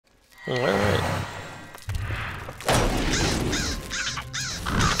Alright.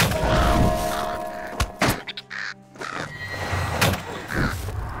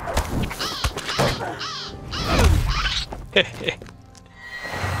 Hehe.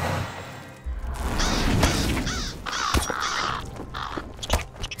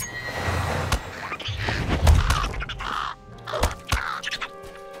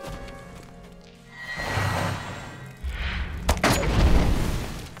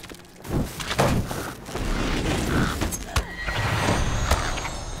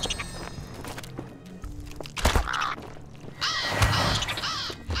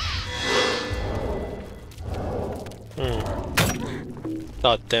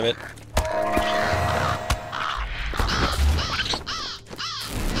 Oh, damn it.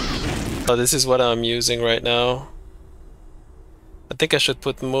 Oh, this is what I'm using right now. I think I should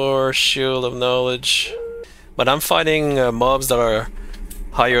put more Shield of Knowledge. But I'm fighting mobs that are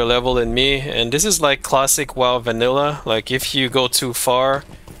higher level than me, and this is like classic WoW vanilla. Like, if you go too far,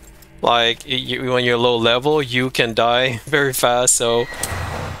 like, when you're low level, you can die very fast, so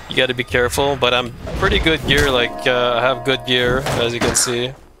you gotta be careful. But I'm pretty good gear, like, I have good gear, as you can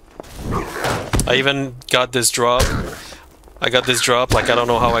see. I even got this drop. I got this drop, like, I don't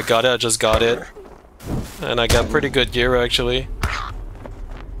know how I got it, I just got it. And I got pretty good gear, actually.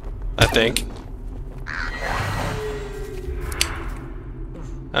 I think.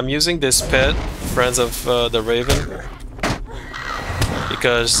 I'm using this pet, Friends of the Raven,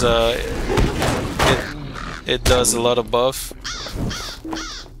 because it does a lot of buff.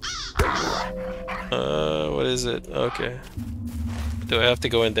 What is it? Okay. Do I have to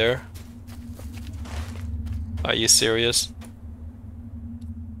go in there? Are you serious?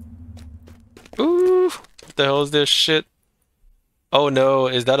 Ooh! What the hell is this shit? Oh no,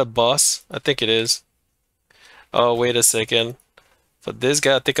 is that a boss? I think it is. Oh, wait a second. For this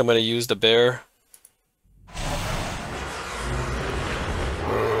guy, I think I'm gonna use the bear.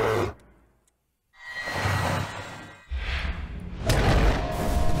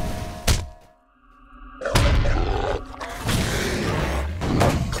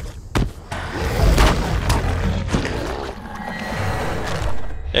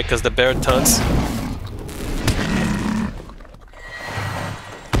 Yeah, because the bear taunts.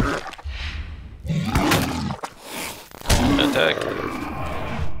 Attack.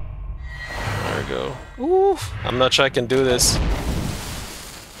 There we go. Ooh, I'm not sure I can do this.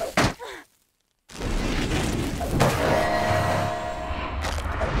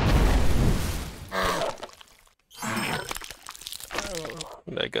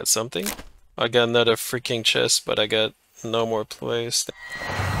 I got something. I got another freaking chest, but I got no more place.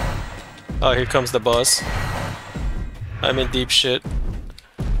 Oh, here comes the boss. I'm in deep shit.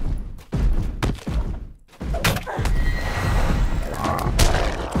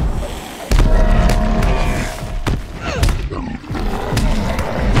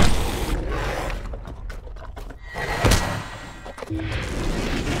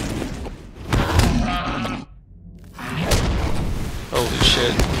 Holy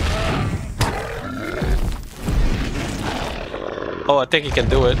shit. Oh, I think he can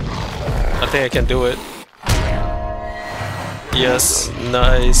do it. I think I can do it. Yes,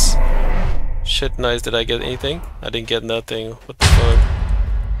 nice. Shit, nice. Did I get anything? I didn't get nothing. What the fuck?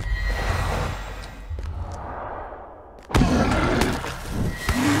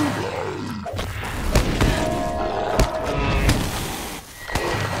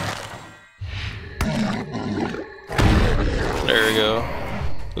 There we go.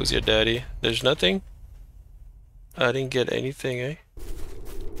 Who's your daddy? There's nothing? I didn't get anything, eh?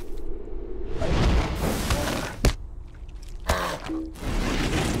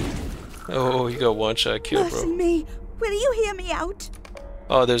 Oh, you got one shot kill, bro. Mercy me! Will you hear me out?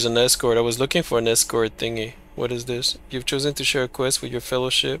 Oh, there's an escort. I was looking for an escort thingy. What is this? You've chosen to share a quest with your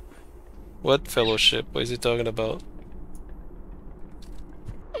fellowship. What fellowship? What is he talking about?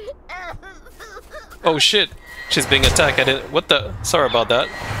 Oh shit! She's being attacked. I didn't. What the? Sorry about that.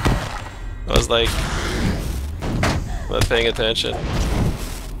 I was like, not paying attention.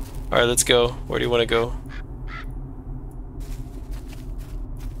 Alright, let's go. Where do you want to go?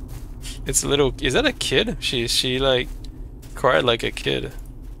 It's a little. Is that a kid? She like cried like a kid.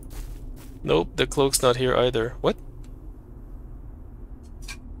 Nope, the cloak's not here either. What?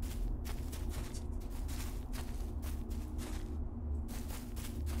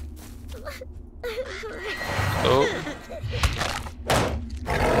 Oh.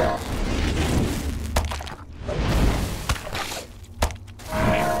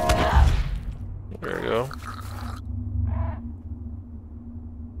 There we go.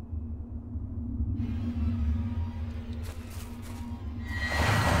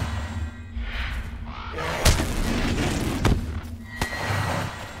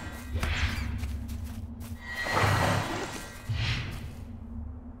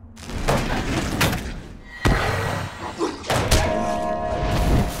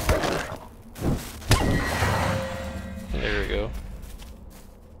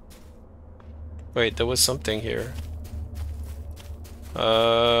 Wait, there was something here.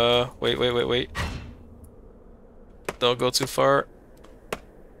 Wait. Don't go too far.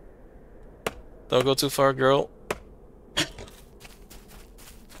 Don't go too far, girl.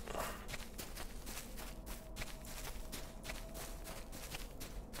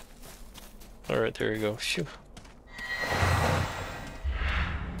 Alright, there you go. Phew.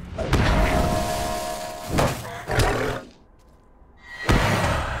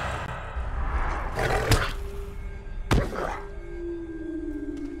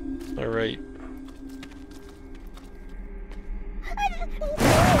 Alright.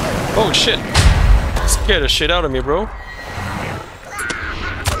 Oh shit! Scared the shit out of me, bro.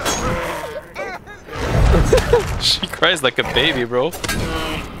 She cries like a baby, bro.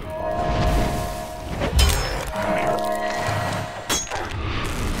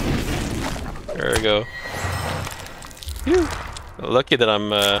 There we go. Phew. Lucky that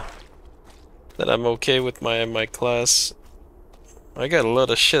I'm okay with my class. I got a lot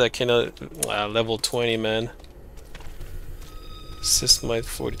of shit I cannot. Wow, level 20, man. Systemite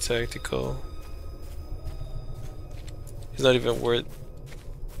 40 tactical. He's not even worth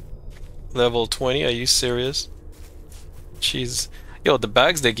level 20. Are you serious? Jeez. Yo, the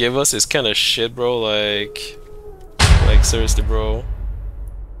bags they give us is kind of shit, bro. Like seriously, bro.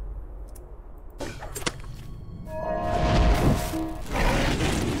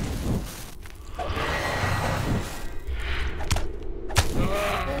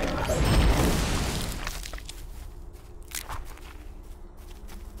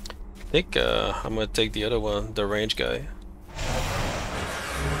 I think I'm gonna take the other one, the range guy.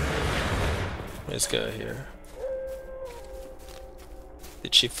 This guy here.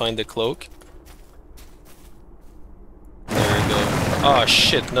 Did she find the cloak? There we go. Oh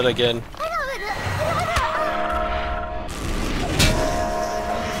shit, not again.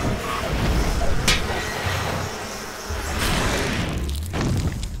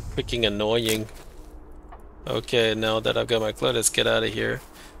 Freaking annoying. Okay, now that I've got my cloak, let's get out of here.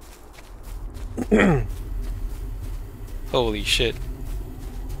 Holy shit.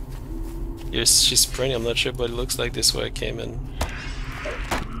 Yes, she's sprinting, I'm not sure, but it looks like this way I came in.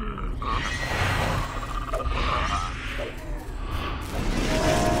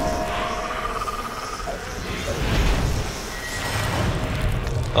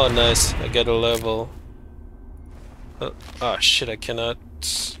 Oh nice, I got a level. Oh shit, I cannot.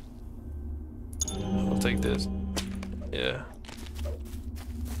 I'll take this. Yeah.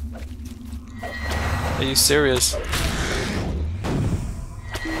 Are you serious?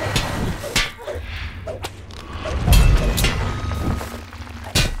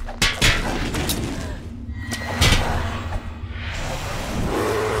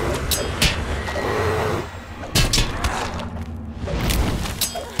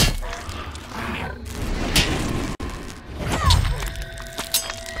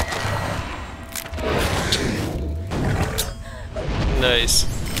 Nice.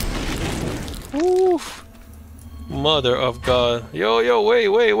 Woo. Mother of God. Yo,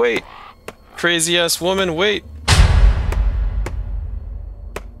 wait. Crazy ass woman, wait.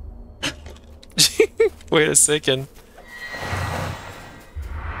 Wait a second.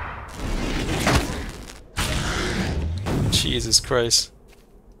 Jesus Christ.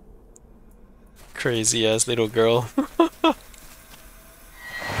 Crazy ass little girl.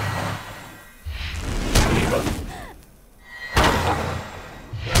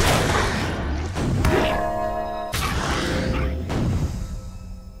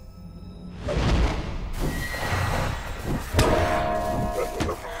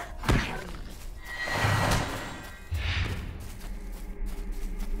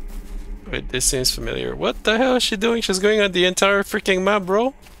 Wait, this seems familiar. What the hell is she doing? She's going on the entire freaking map,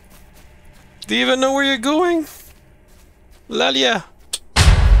 bro. Do you even know where you're going? Lalia!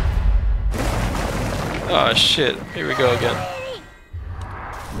 Oh shit, here we go again.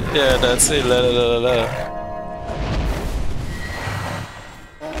 Yeah, that's it. La la la la la.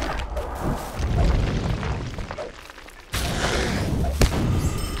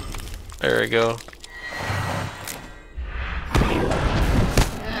 There we go.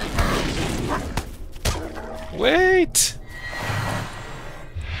 Wait!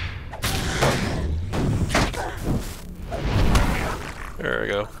 There we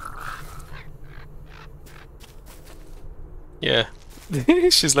go. Yeah.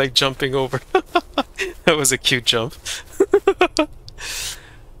 She's like jumping over. That was a cute jump.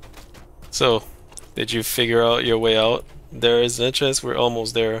 So, did you figure out your way out? There is an entrance. We're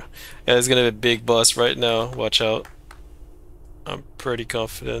almost there. Yeah, it's gonna be a big boss right now. Watch out. I'm pretty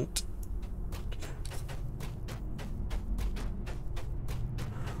confident.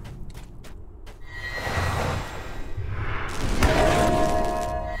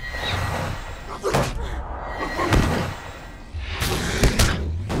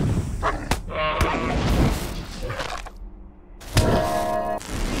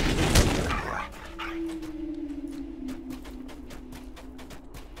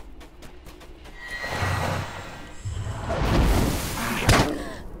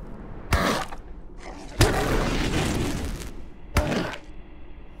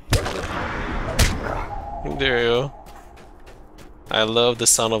 There you go. I love the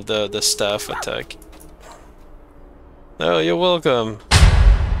sound of the staff attack. Oh, you're welcome.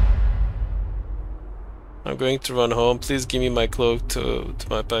 I'm going to run home. Please give me my cloak to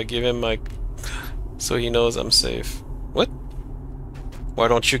my pack. Give him my... so he knows I'm safe. What? Why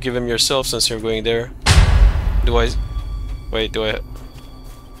don't you give him yourself since you're going there? Do I... Wait, do I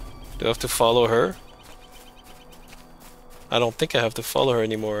have to follow her? I don't think I have to follow her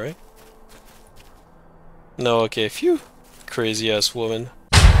anymore, right? No, okay, phew. Crazy ass woman.